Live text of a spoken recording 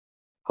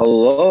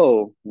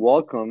Hello,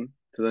 welcome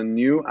to the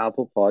new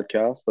Apple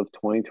podcast of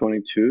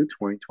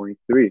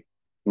 2022-2023.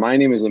 My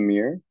name is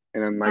Amir,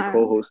 and my Um,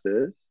 co-host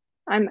is,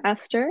 I'm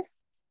Esther.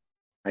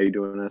 how you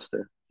doing,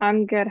 Esther?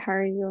 I'm good. How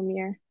are you,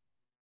 Amir?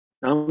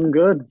 I'm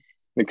good.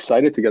 I'm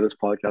excited to get this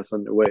podcast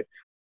underway.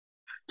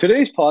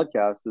 Today's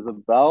podcast is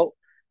about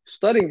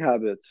studying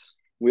habits.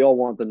 We all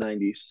want the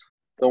 90s,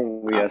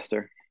 don't we, Uh,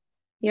 Esther?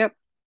 yep.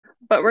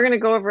 But we're gonna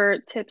go over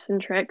tips and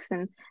tricks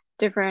and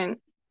different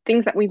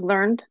things that we've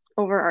learned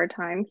over our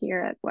time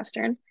here at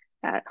Western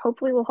that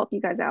hopefully will help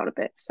you guys out a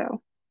bit.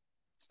 So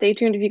stay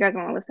tuned if you guys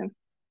want to listen.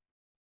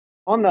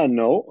 On that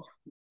note,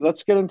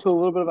 let's get into a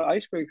little bit of an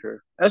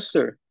icebreaker.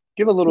 Esther,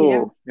 give a Yeah.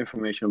 little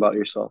information about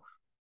yourself.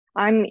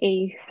 I'm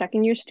a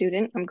second year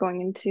student. I'm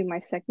going into my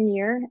second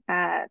year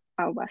at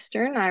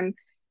Western. I'm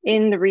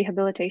in the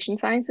rehabilitation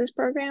sciences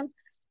program.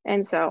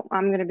 And so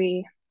I'm going to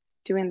be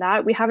doing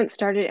that. We haven't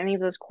started any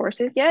of those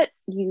courses yet.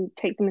 You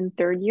take them in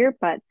third year,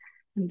 but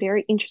I'm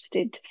very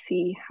interested to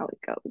see how it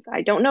goes.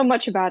 I don't know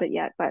much about it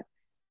yet, but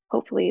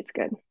hopefully it's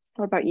good.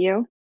 What about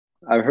you?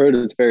 I've heard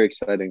it's very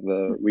exciting,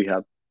 the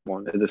rehab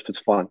one. It's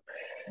fun.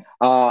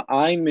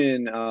 I'm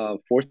in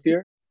fourth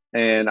year,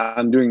 and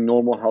I'm doing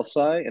normal health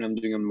sci, and I'm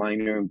doing a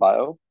minor in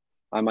bio.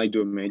 I might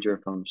do a major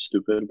if I'm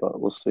stupid,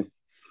 but we'll see.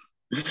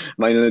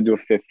 Might end up do a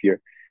fifth year.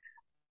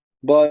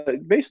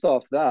 But based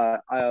off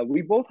that,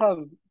 we both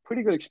have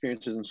pretty good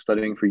experiences in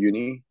studying for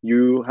uni.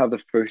 You have the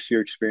first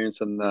year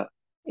experience in that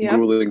Yep.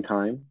 grueling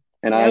time,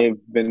 and Yep.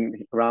 I've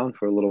been around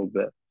for a little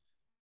bit.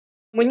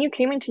 When you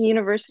came into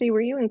university,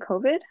 were you in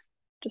COVID?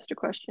 Just a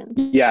question.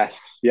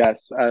 Yes,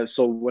 yes.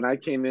 So when I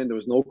came in, there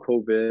was no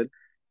COVID,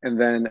 and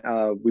then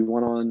we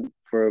went on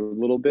for a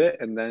little bit,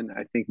 and then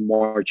I think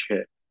March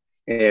hit,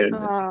 and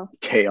Uh,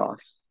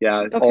 chaos.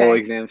 Yeah, all okay.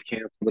 exams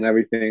canceled and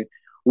everything.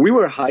 We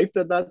were hyped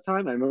at that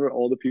time. I remember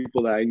all the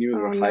people that I knew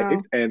were Oh hyped,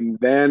 no. and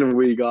then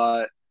we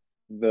got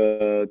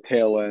the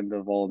tail end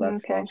of all that Okay.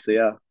 stuff. So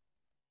yeah,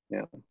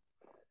 yeah.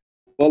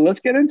 Well,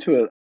 let's get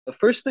into it. The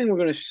first thing we're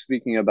going to be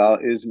speaking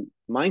about is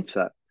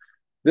mindset.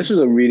 This is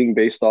a reading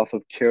based off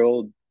of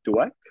Carol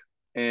Dweck.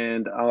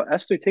 And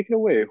Esther, take it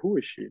away. Who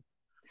is she?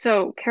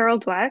 So Carol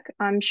Dweck,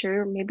 I'm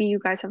sure maybe you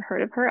guys have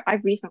heard of her.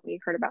 I've recently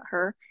heard about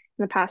her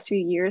in the past few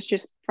years,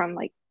 just from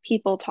like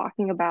people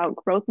talking about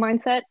growth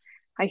mindset.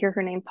 I hear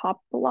her name pop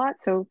up a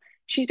lot. So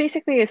she's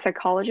basically a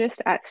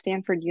psychologist at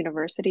Stanford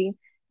University,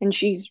 and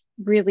she's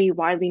really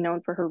widely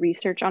known for her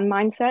research on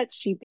mindset.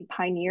 She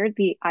pioneered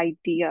the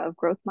idea of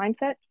growth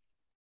mindset.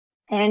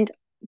 And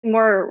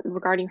more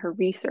regarding her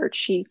research,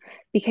 she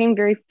became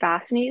very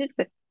fascinated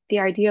with the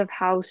idea of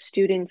how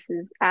students'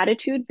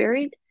 attitude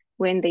varied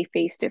when they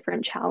face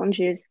different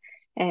challenges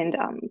and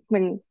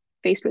when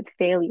faced with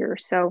failure.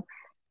 So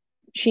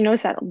she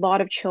knows that a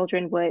lot of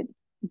children would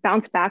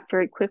bounce back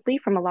very quickly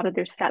from a lot of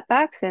their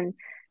setbacks. And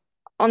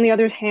on the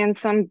other hand,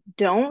 some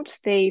don't.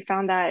 They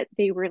found that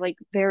they were like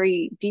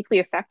very deeply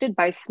affected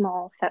by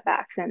small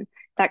setbacks, and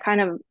that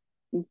kind of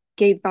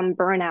gave them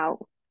burnout,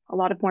 a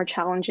lot of more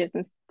challenges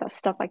and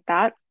stuff like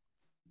that.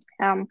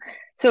 Um,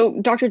 so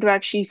Dr.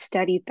 Dweck, she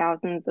studied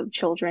thousands of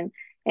children,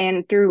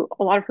 and through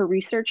a lot of her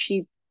research,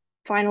 she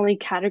finally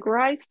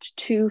categorized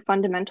two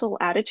fundamental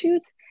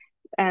attitudes,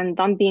 and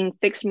them being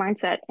fixed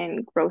mindset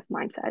and growth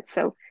mindset.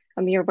 So,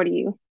 Amir, what do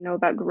you know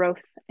about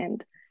growth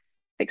and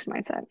fixed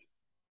mindset?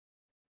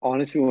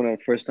 Honestly, when I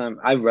first time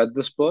I read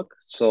this book,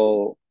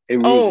 so it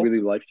was Oh, really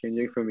life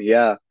changing for me.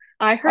 Yeah,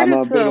 I heard I'm a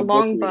it's bit of a a book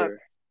long book.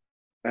 reader.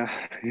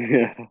 Yeah.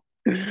 Yeah.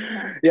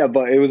 Yeah,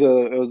 but it was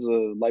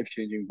a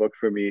life-changing book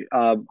for me.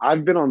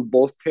 I've been on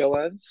both tail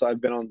ends. So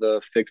I've been on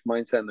the fixed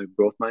mindset and the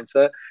growth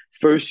mindset.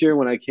 First year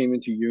when I came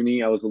into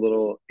uni, I was a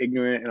little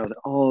ignorant and I was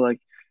like, oh,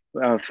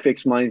 like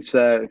fixed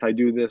mindset. If I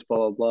do this,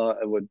 blah blah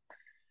blah,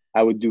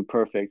 I would do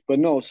perfect. But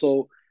no,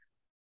 so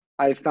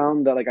I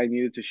found that like I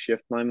needed to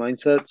shift my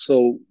mindset.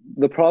 So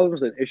the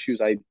problems and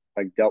issues I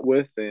like dealt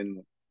with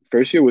in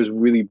first year was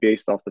really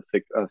based off the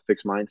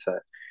fixed mindset.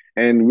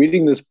 And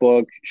reading this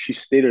book, she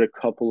stated a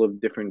couple of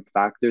different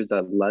factors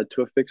that led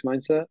to a fixed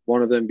mindset.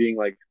 One of them being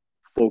like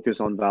focus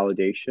on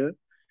validation.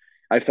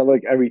 I felt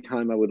like every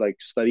time I would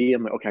like study,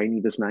 I'm like, okay, I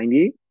need this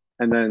 90.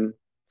 And then,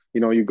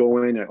 you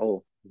go in and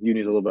oh,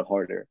 uni's a little bit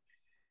harder.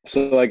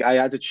 So like I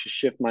had to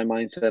shift my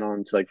mindset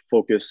on to like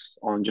focus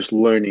on just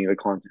learning the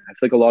content. I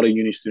feel like a lot of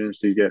uni students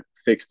do get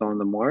fixed on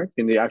the mark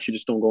and they actually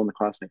just don't go in the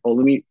class and like, oh,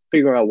 let me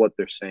figure out what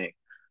they're saying.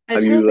 I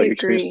Have you totally like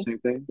experienced agree. the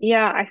same thing?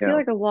 Yeah, I feel Yeah,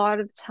 like a lot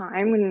of the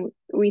time when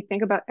we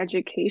think about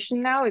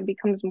education now, it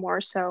becomes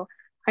more so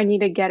I need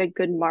to get a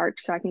good mark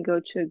so I can go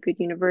to a good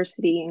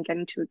university and get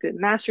into a good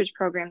master's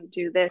program to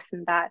do this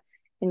and that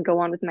and go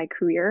on with my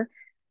career.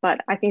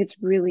 But I think it's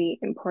really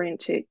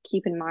important to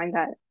keep in mind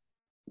that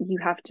you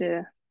have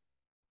to,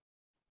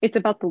 it's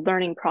about the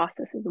learning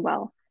process as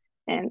well.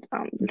 And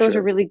for those are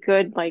sure. really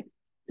good, like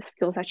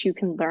skills that you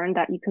can learn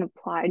that you can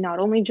apply not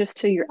only just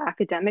to your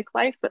academic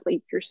life, but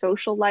like your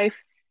social life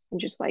and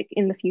just like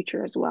in the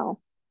future as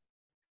well.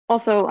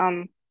 Also,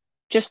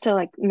 just to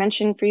like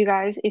mention for you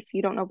guys, if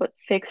you don't know what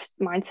fixed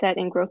mindset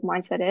and growth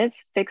mindset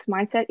is, fixed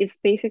mindset is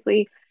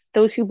basically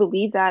those who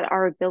believe that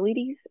our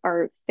abilities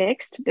are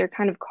fixed, they're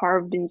kind of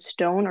carved in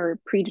stone or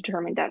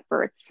predetermined at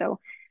birth. So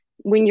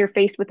when you're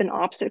faced with an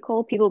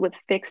obstacle, people with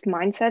fixed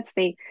mindsets,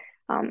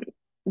 um,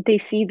 they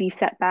see these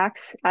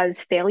setbacks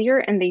as failure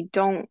and they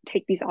don't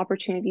take these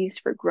opportunities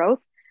for growth,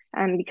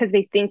 because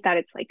they think that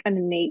it's like an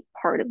innate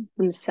part of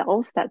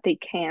themselves that they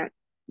can't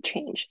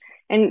change.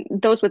 And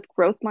those with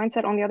growth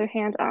mindset, on the other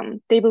hand,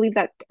 they believe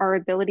that our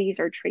abilities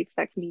are traits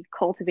that can be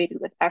cultivated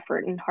with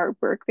effort and hard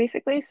work,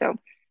 basically. So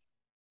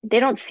they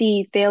don't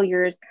see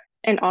failures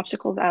and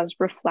obstacles as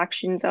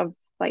reflections of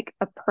like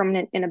a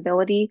permanent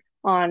inability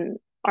on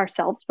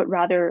ourselves, but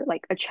rather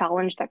like a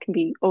challenge that can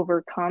be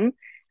overcome.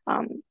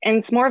 And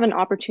it's more of an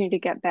opportunity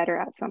to get better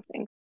at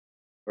something.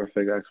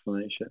 Perfect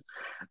explanation.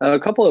 A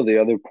couple of the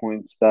other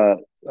points that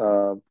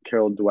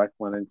Carol Dweck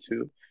went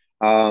into.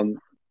 Um,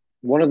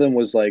 One of them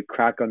was like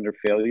crack under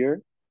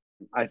failure.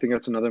 I think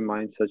that's another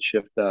mindset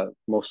shift that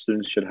most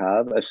students should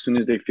have. As soon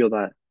as they feel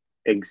that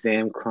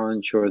exam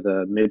crunch or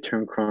the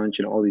midterm crunch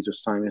and all these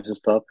assignments and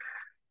stuff,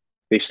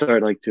 they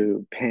start like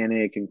to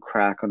panic and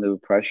crack under the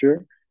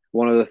pressure.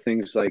 One of the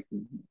things like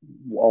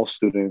all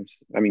students,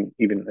 I mean,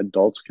 even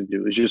adults can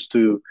do is just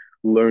to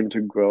learn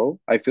to grow.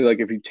 I feel like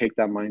if you take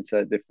that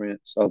mindset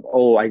difference of,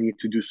 oh, I need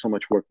to do so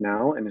much work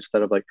now, and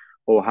instead of like,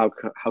 oh, how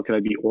can I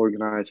be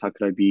organized? How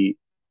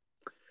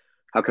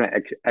can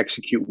I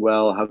execute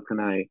well? How can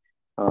I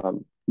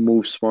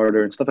move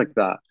smarter and stuff like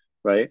that,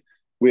 right?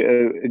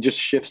 It just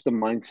shifts the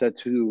mindset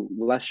to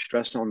less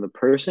stress on the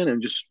person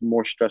and just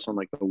more stress on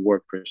like the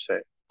work per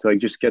se. To like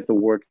just get the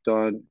work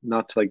done,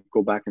 not to like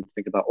go back and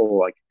think about, oh,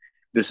 like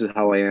this is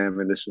how I am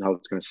and this is how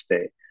it's gonna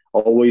stay.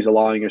 Always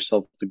allowing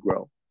yourself to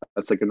grow.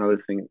 That's like another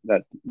thing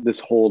that this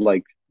whole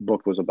like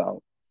book was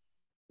about.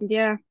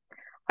 Yeah,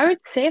 I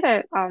would say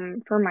that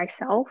for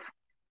myself,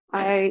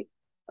 I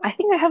I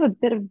think I have a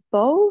bit of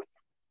both.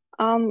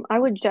 I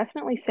would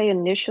definitely say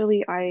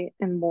initially I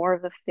am more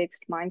of a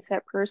fixed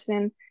mindset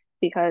person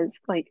because,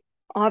 like,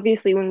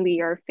 obviously, when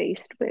we are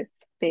faced with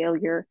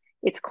failure,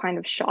 it's kind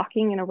of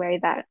shocking in a way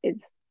that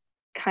is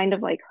kind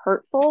of like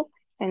hurtful.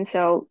 And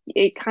so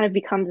it kind of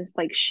becomes this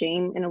like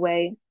shame in a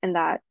way, and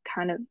that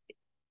kind of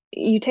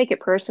you take it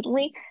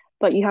personally,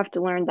 but you have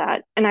to learn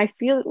that. And I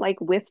feel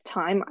like with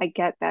time, I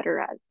get better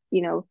at,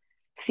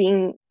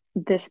 seeing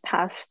this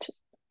past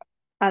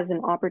as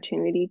an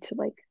opportunity to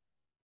like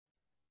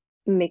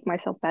make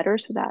myself better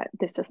so that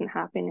this doesn't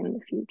happen in the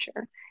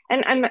future.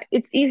 And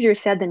it's easier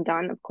said than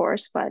done, of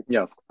course, but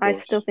Yeah, of I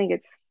still course. think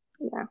it's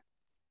yeah.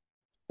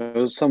 There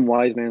was some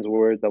wise man's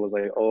word that was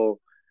like, "Oh,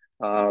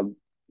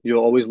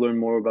 you'll always learn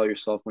more about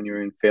yourself when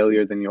you're in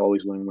failure than you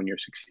always learn when you're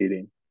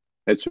succeeding."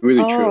 It's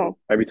really true. Oh,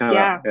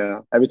 yeah.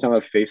 Every time I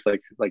face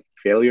like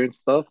failure and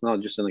stuff, not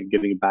just in like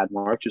getting a bad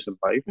mark, just in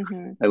life,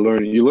 Hmm.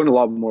 you learn a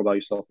lot more about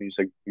yourself, and you just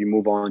like you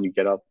move on, you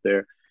get up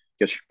there,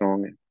 get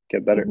strong, and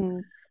get better. Hmm.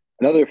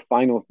 Another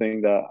final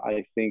thing that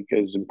I think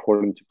is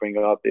important to bring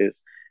up is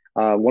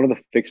one of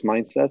the fixed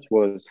mindsets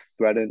was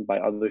threatened by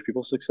other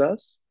people's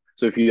success.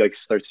 So if you like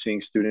start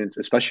seeing students,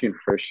 especially in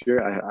first year,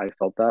 I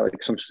felt that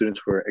like some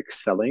students were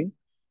excelling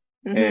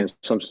Hmm. and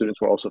some students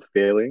were also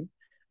failing.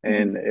 Hmm.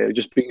 And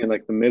just being in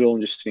like the middle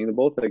and just seeing the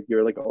both, like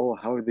you're like, oh,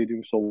 how are they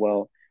doing so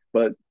well?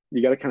 But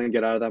you got to kind of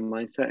get out of that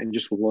mindset and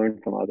just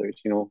learn from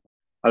others. You know,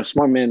 a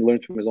smart man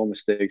learns from his own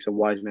mistakes, a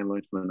wise man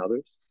learns from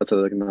another's. That's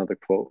like another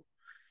quote.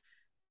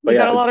 But You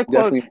got yeah, a it's lot of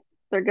definitely quotes.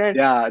 They're good.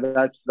 yeah,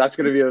 that's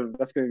gonna be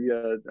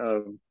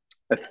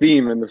a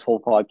theme in this whole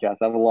podcast.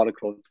 I have a lot of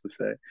quotes to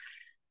say,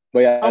 but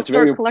yeah, I'll it's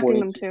very start collecting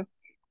them important too.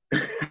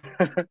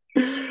 to,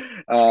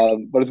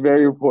 but it's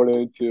very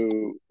important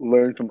to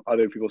learn from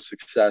other people's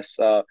success.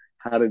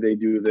 How do they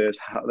do this?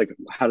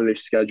 How do they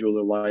schedule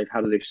their life?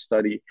 How do they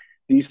study?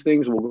 These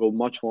things will go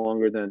much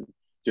longer than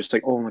just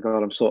like, oh my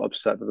God, I'm so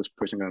upset that this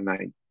person got a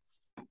nine.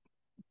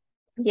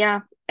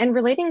 Yeah. And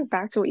relating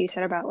back to what you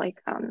said about like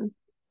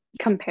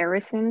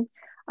comparison,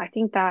 I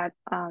think that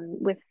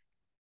with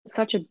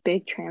such a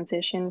big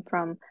transition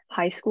from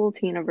high school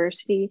to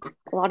university,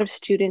 a lot of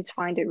students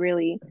find it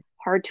really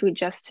hard to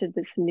adjust to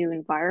this new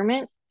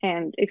environment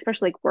and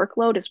especially like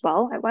workload as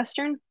well at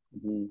Western.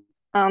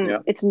 Mm-hmm. Yeah.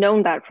 It's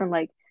known that from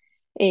like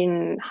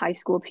in high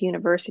school to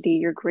university,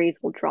 your grades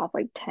will drop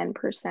like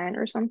 10%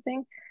 or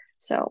something.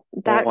 So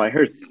Oh, that I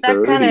heard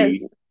that kind of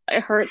 30.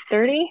 it hurt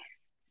 30.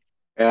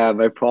 Yeah,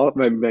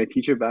 my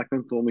teacher back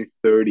then told me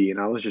 30, and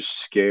I was just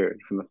scared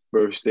from the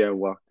first day I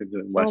walked into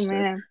Oh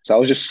Western. man. So I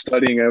was just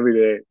studying every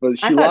day. But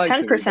I she thought lied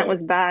to me, 10% but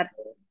was bad.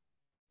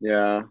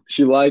 yeah,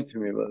 she lied to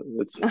me, but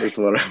it's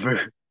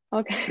whatever.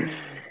 Okay.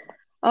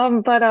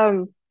 But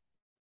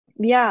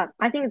yeah,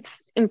 I think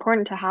it's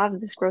important to have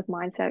this growth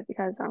mindset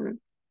because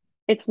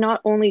it's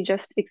not only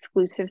just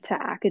exclusive to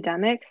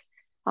academics.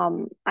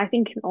 I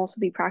think can also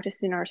be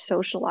practiced in our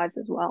social lives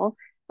as well.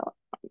 Uh,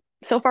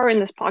 So far in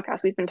this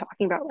podcast, we've been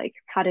talking about like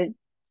how to,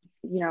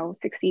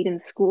 succeed in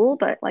school,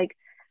 but like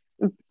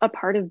a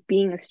part of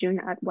being a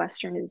student at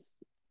Western is,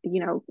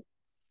 you know,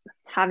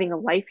 having a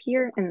life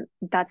here, and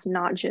that's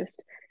not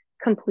just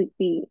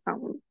completely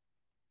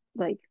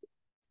like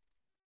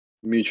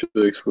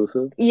Mutually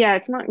exclusive. yeah,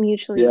 it's not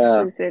mutually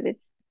Yeah, exclusive.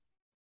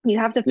 You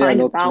have to Yeah, no,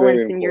 find it's very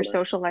balance in your important.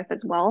 social life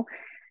as well.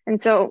 And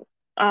so,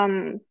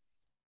 um,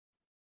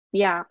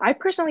 yeah, I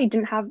personally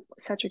didn't have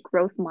such a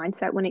growth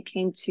mindset when it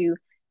came to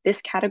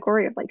this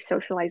category of like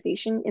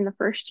socialization in the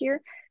first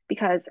year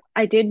because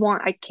I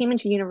came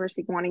into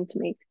university wanting to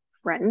make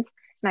friends,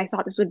 and I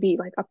thought this would be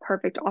like a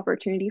perfect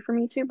opportunity for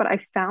me to, but I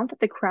found that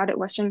the crowd at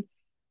Western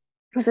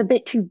was a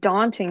bit too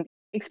daunting,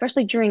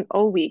 especially during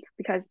O week,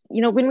 because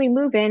when we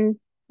move in,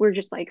 we're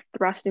just like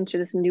thrust into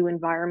this new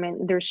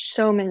environment. There's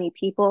so many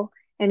people,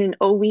 and in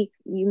O week,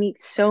 you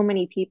meet so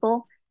many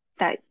people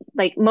that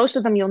like most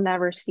of them you'll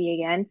never see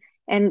again.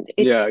 And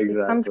it Yeah,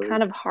 becomes exactly.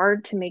 kind of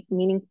hard to make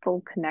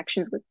meaningful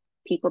connections with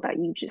people that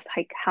you just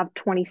like have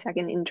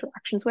 20-second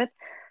interactions with.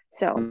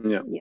 So,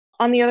 Yeah. yeah.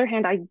 On the other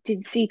hand, I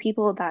did see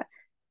people that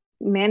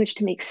managed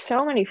to make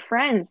so many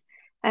friends.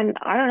 And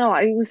I don't know,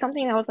 it was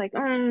something I was like,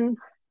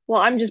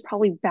 well, I'm just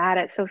probably bad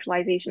at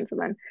socialization. So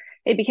then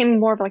it became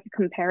more of like a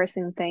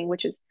comparison thing,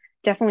 which is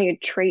definitely a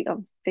trait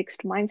of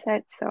fixed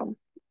mindset. So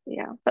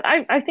yeah, but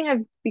I think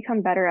I've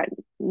become better at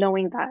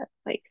knowing that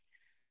like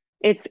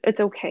it's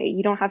okay.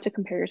 You don't have to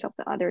compare yourself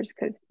to others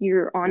because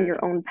you're on Yeah.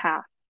 your own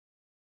path.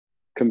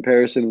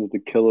 Comparison is the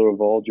killer of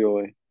all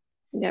joy.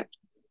 Yeah.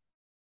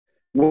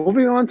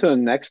 Moving on to the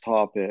next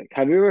topic.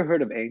 Have you ever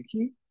heard of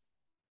Anki?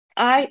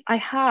 I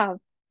have.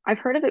 I've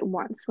heard of it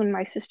once when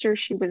my sister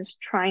she was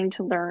trying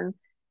to learn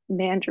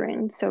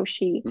Mandarin, so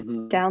she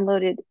Hmm.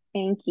 downloaded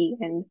Anki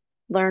and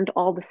learned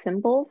all the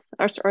symbols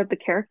or the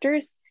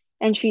characters,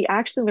 and she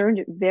actually learned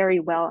it very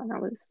well. And I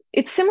was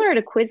it's similar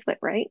to Quizlet,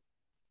 right?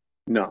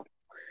 No.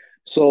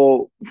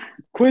 So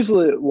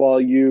Quizlet,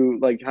 while you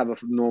like have a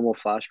normal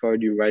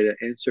flashcard, you write an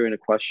answer and a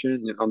question,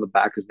 and on the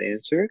back is the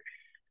answer.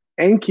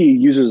 Anki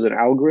uses an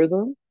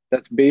algorithm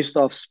that's based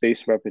off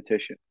spaced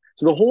repetition.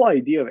 So the whole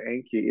idea of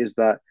Anki is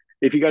that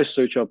if you guys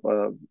search up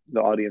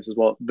the audience as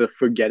well, the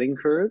forgetting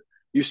curve,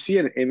 you see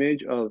an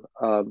image of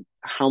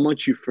how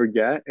much you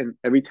forget, and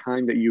every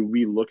time that you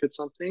re-look at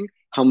something,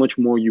 how much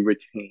more you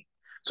retain.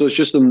 So it's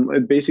just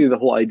basically the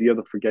whole idea of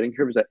the forgetting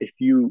curve is that if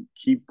you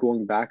keep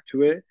going back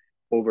to it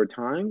over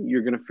time,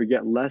 you're gonna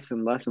forget less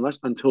and less and less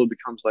until it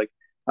becomes like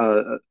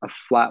a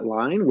flat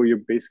line where you're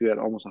basically at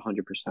almost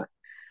 100%.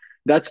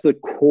 That's the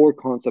core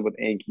concept of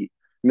Anki.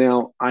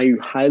 Now, I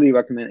highly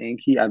recommend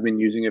Anki. I've been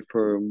using it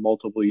for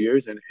multiple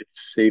years and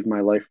it's saved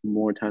my life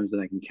more times than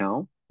I can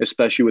count,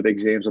 especially with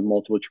exams of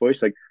multiple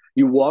choice. Like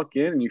you walk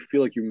in and you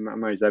feel like you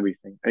memorized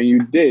everything, and you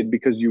did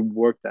because you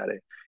worked at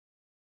it.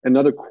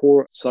 Another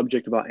core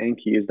subject about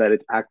Anki is that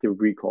it's active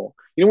recall.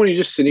 When you're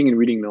just sitting and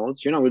reading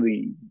notes, you're not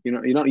really,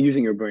 you're not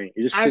using your brain.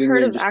 You're just I've sitting heard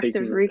there and of just active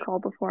taking it in. recall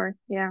before.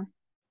 Yeah.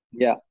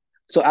 Yeah.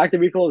 So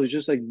active recall is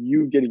just like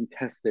you getting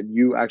tested,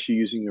 you actually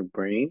using your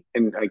brain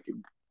and like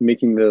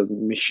making the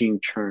machine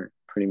churn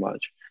pretty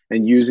much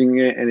and using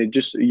it, and it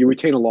just you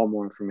retain a lot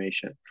more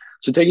information.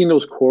 So taking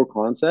those core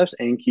concepts,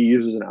 Anki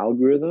uses an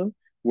algorithm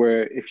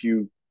where if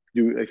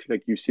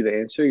like you see the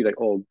answer, you're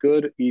like, oh,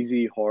 good,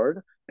 easy,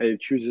 hard, and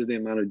it chooses the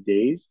amount of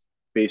days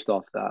based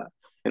off that.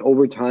 And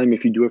over time,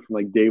 if you do it from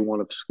like day one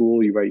of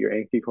school, you write your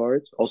Anki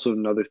cards. Also,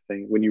 another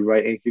thing, when you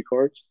write Anki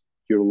cards,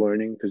 you're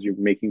learning because you're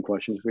making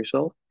questions for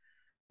yourself.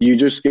 You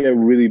just get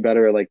really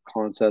better at like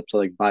concepts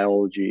like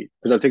biology,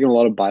 because I've taken a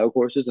lot of bio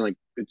courses and like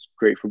it's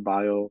great for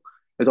bio.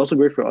 It's also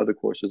great for other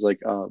courses like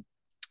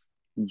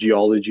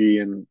geology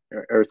and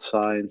earth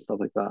science, stuff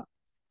like that.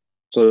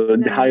 So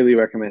I highly Nice.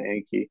 recommend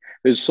Anki.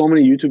 There's so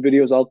many YouTube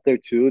videos out there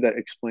too that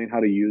explain how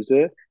to use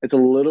it. It's a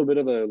little bit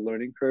of a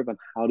learning curve on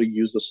how to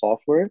use the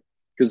software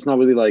because it's not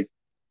really like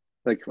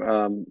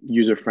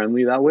user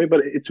friendly that way,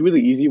 but it's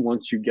really easy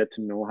once you get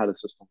to know how the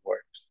system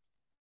works.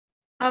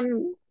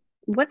 Um,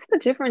 what's the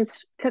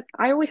difference? Because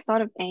I always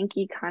thought of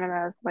Anki kind of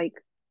as like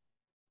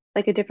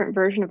a different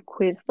version of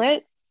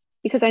Quizlet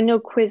because I know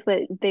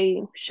Quizlet,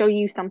 they show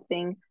you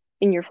something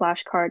in your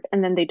flashcard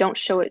and then they don't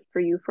show it for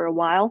you for a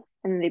while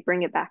and then they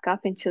bring it back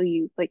up until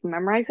you like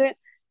memorize it.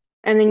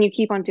 And then you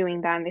keep on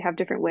doing that and they have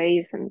different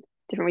ways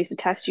to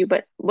test you.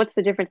 But what's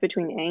the difference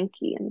between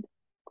Anki and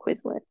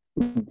Quizlet?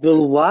 The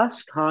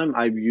last time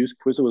I've used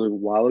Quizlet was a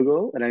while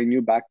ago, and I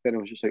knew back then it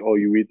was just like, oh,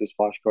 you read this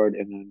flashcard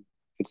and then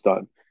it's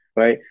done,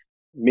 right?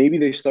 Maybe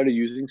they started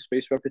using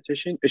spaced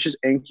repetition. It's just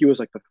Enki was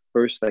like the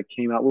first that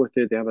came out with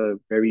it. They have a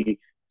very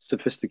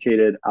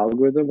sophisticated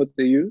algorithm that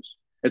they use.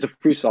 It's a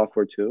free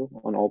software too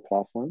on all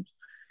platforms.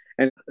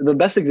 And the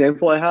best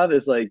example I have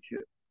is like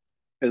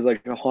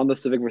a Honda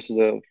Civic versus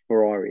a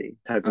Ferrari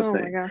type of Oh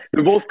my thing. God.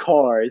 They're both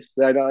cars.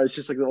 I know it's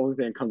just like the only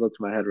thing that comes up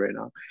to my head right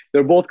now.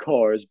 They're both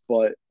cars,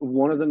 but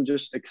one of them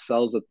just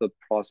excels at the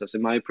process.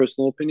 In my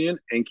personal opinion,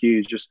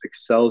 Enki just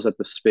excels at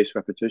the space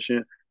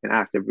repetition and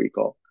active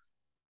recall.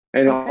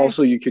 And Okay.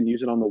 also, you can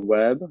use it on the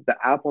web. The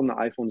app on the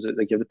iPhones that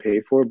like you have to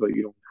pay for, but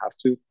you don't have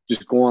to.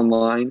 Just go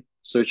online,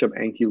 search up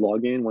Enki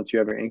login. Once you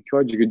have your Enki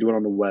card, you can do it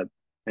on the web,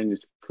 and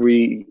it's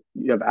free.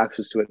 You have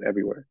access to it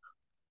everywhere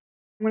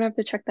I'm gonna have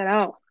to check that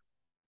out.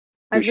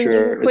 for I've been using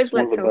sure. It's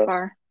one Quizlet of the so best.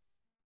 far.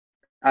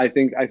 I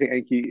think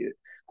Enki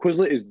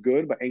Quizlet is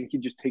good, but Enki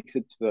just takes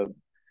it to the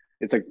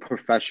it's like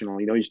professional.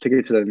 You just take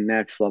it to the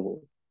next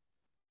level.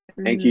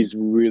 Anki Hmm. is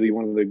really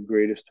one of the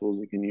greatest tools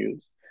you can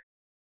use.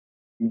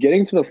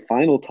 Getting to the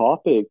final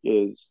topic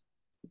is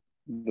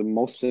the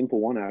most simple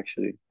one,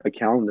 actually, a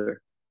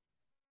calendar.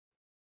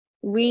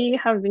 We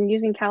have been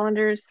using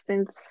calendars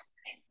since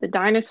the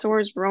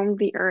dinosaurs roamed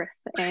the earth,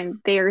 and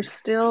they are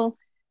still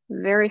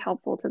very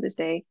helpful to this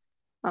day.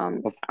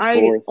 Of I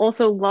course.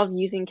 also love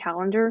using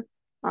calendar.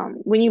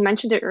 When you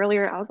mentioned it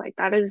earlier, I was like,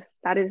 that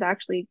is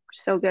actually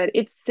so good.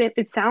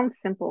 It sounds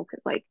simple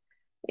because like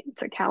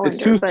it's a It's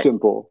calendar, too but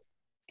simple.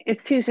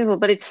 it's too simple,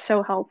 but it's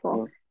so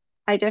helpful. Uh,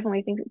 I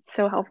definitely think it's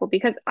so helpful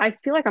because I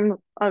feel like I'm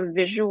a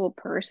visual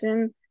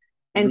person.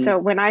 And hmm so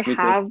when I Me too.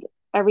 have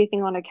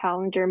everything on a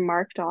calendar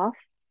marked off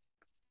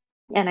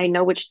and I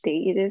know which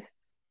date it is,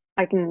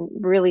 I can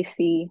really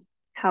see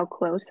how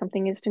close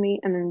something is to me.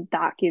 And then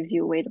that gives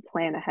you a way to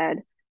plan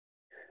ahead.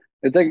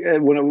 It's like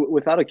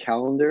without a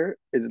calendar,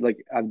 it's like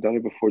I've done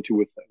it before too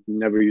with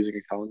never using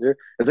a calendar.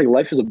 It's like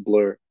life is a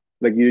blur.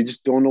 Like you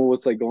just don't know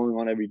what's like going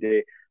on every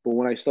day. But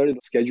when I started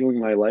scheduling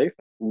my life,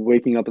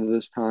 waking up at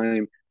this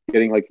time,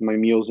 getting like my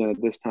meals in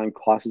at this time,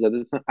 classes at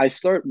this time, I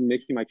start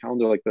making my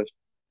calendar like this.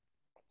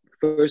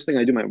 First thing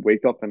I do, I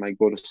wake up and I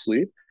go to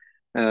sleep.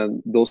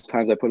 And those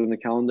times I put in the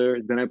calendar.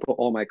 Then I put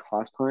all my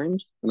class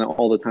times, and then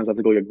all the times I have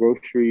to go get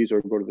groceries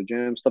or go to the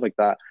gym, stuff like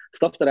that.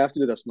 Stuff that I have to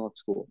do that's not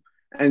school.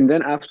 And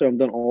then after I'm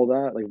done all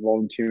that, like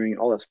volunteering,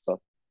 all that stuff,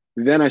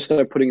 then I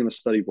start putting in the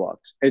study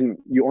blocks. And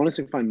you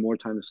honestly find more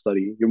time to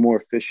study. You're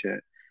more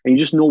efficient, and you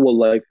just know what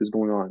life is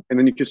going on. And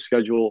then you can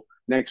schedule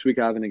next week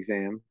I have an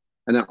exam,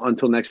 and then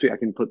until next week I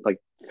can put like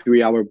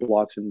 3 hour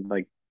blocks in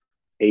like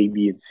A,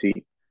 B, and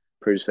C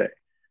per se.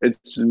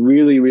 It's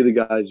really, really,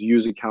 guys,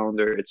 use a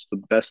calendar. It's the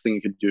best thing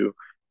you could do.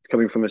 It's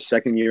coming from a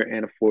second year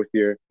and a fourth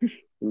year.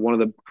 One of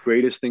the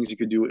greatest things you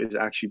could do is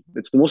actually,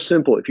 it's the most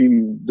simple. If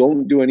you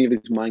don't do any of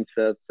these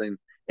mindsets and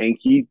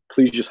Anki,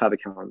 please just have a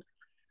calendar.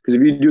 Because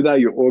if you do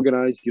that, you're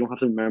organized. You don't have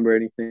to remember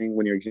anything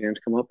when your exams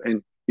come up,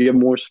 and you have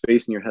more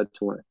space in your head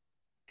to learn.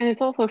 And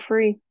it's also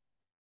free.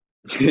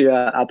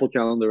 Yeah, Apple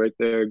Calendar right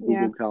there,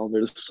 Yeah. Google Calendar.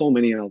 There's so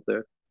many out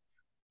there.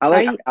 I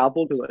like I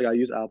Apple because like, I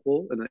use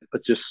Apple, and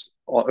it's just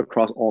all,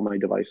 across all my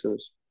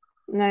devices.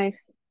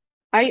 Nice.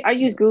 I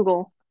use Yeah.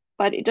 Google,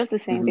 but it does the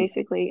same hmm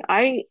basically.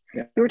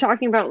 Yeah. You were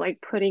talking about like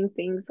putting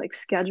things like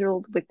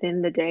scheduled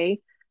within the day.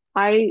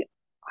 I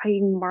I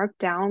mark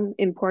down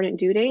important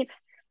due dates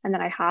and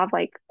then I have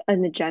like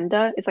an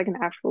agenda. It's like an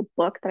actual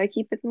book that I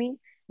keep with me.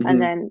 And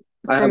hmm then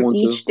I have from one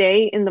each too.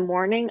 day in the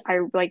morning, I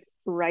like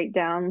write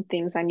down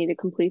things I need to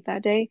complete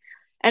that day.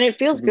 And it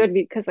feels hmm good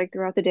because like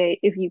throughout the day,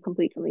 if you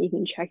complete something, you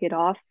can check it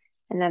off.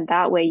 And then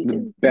that way you The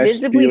can best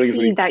visibly feeling is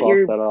when see you that cross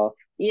you're that off.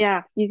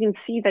 yeah, you can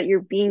see that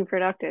you're being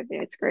productive.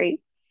 Yeah, it's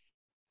great.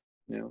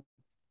 Yeah.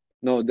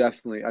 No,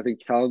 definitely. I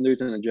think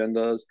calendars and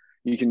agendas,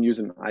 you can use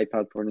an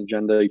iPad for an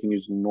agenda. You can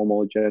use a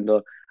normal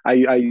agenda.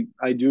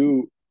 I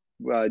do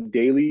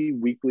daily,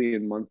 weekly,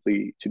 and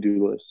monthly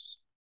to-do lists.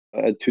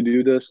 A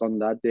to-do list on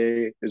that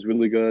day is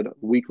really good.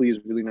 Weekly is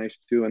really nice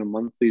too, and a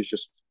monthly is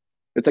just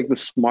it's like the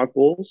SMART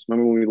goals.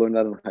 Remember when we learned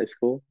that in high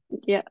school?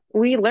 Yeah,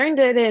 we learned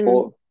it in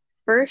Oh,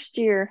 first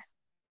year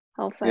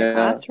health sci yeah.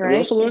 class, And we right?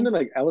 also Yeah. learned it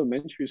like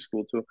elementary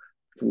school too.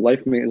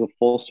 Life mate is a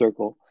full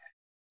circle.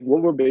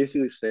 What we're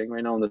basically saying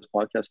right now on this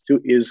podcast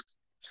too is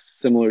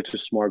similar to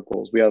SMART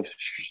goals. We have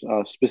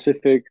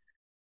specific,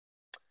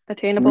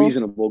 Attainable.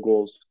 reasonable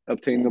goals,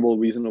 Yeah. obtainable,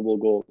 reasonable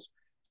goals.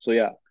 So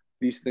yeah,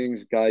 these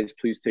things, guys,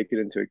 please take it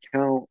into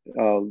account.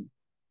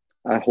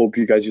 I hope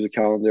you guys use a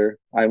calendar.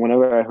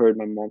 Whenever I heard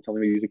my mom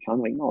telling me to use a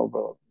calendar, I'm like, no,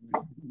 bro,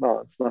 no,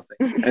 it's nothing.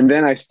 And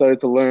then I started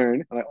to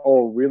learn. I'm like,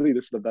 oh, really?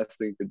 This is the best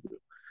thing to do.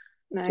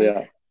 So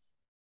yeah, Nice.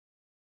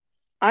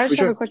 I for just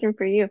have a sure. question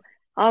for you.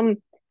 Um,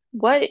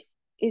 what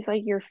is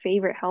like your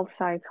favorite health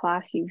sci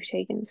class you've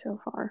taken so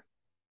far?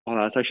 Oh,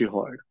 that's actually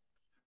hard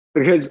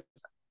because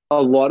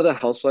a lot of the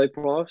health sci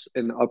profs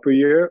in the upper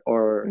year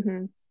are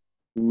Hmm.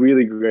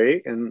 really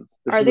great. And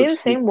this Are is a they the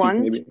sneak same peek,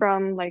 ones maybe.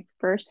 from like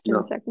first and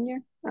No. second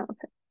year? Oh,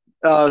 okay.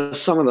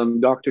 Some of them,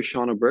 Dr.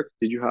 Shauna Burke,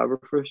 did you have her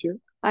first year?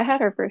 I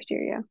had her first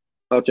year, yeah.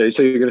 Okay,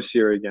 so you're gonna see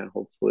her again,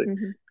 hopefully.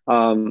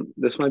 Hmm.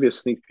 This might be a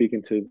sneak peek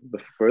into the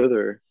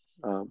further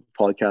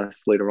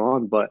podcasts later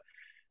on, but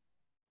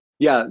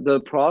yeah, the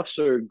profs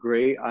are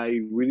great. I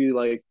really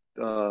like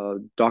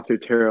Dr.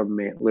 Tara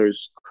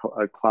Mantler's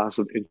class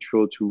of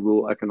Intro to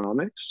Rural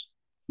Economics.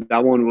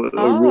 That one was, or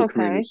Oh, Rural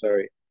Community, okay.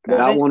 sorry. Got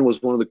That it. one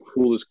was one of the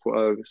coolest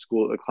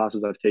school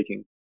classes I've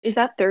taken. Is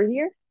that third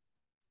year?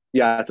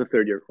 Yeah, it's a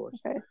third year course.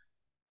 Okay.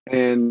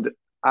 And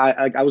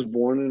I was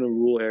born in a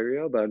rural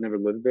area, but I never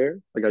lived there.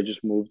 Like I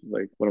just moved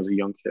like when I was a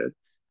young kid,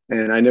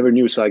 and I never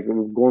knew. So like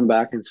going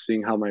back and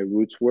seeing how my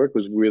roots work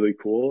was really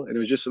cool, and it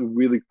was just a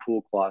really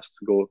cool class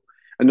to go.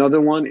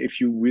 Another one,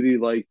 if you really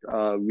like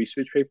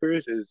research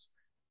papers, is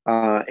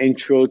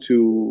Intro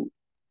to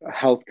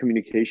Health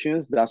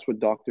Communications. That's what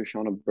Dr.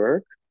 Shauna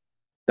Burke.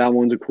 That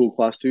one's a cool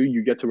class too.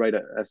 You get to write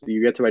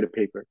a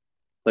paper,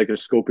 like a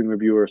scoping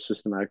review or a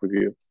systematic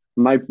review.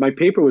 My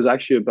paper was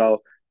actually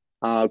about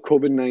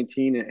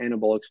COVID-19 and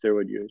anabolic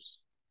steroid use.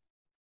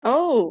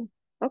 Oh,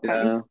 okay.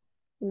 Yeah.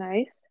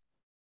 Nice.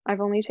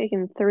 I've only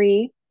taken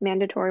three.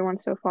 mandatory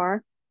ones so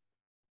far.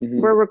 Hmm.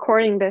 We're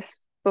recording this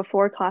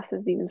before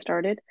classes even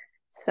started,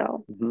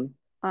 so Hmm.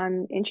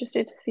 I'm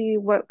interested to see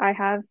what I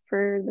have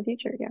for the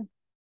future. Yeah.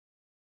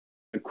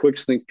 A quick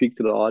sneak peek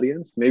to the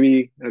audience.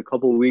 Maybe in a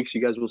couple of weeks,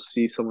 you guys will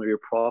see some of your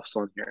profs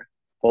on here.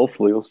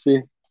 Hopefully, we'll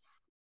see.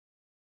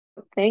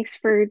 Thanks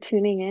for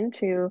tuning in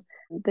to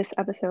this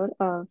episode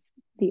of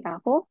The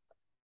Apple.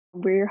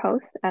 We're your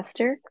hosts,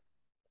 Esther,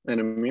 And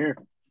Amir,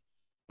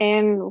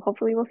 and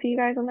hopefully we'll see you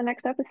guys on the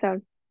next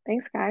episode.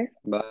 Thanks, guys.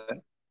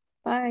 bye.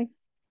 Bye.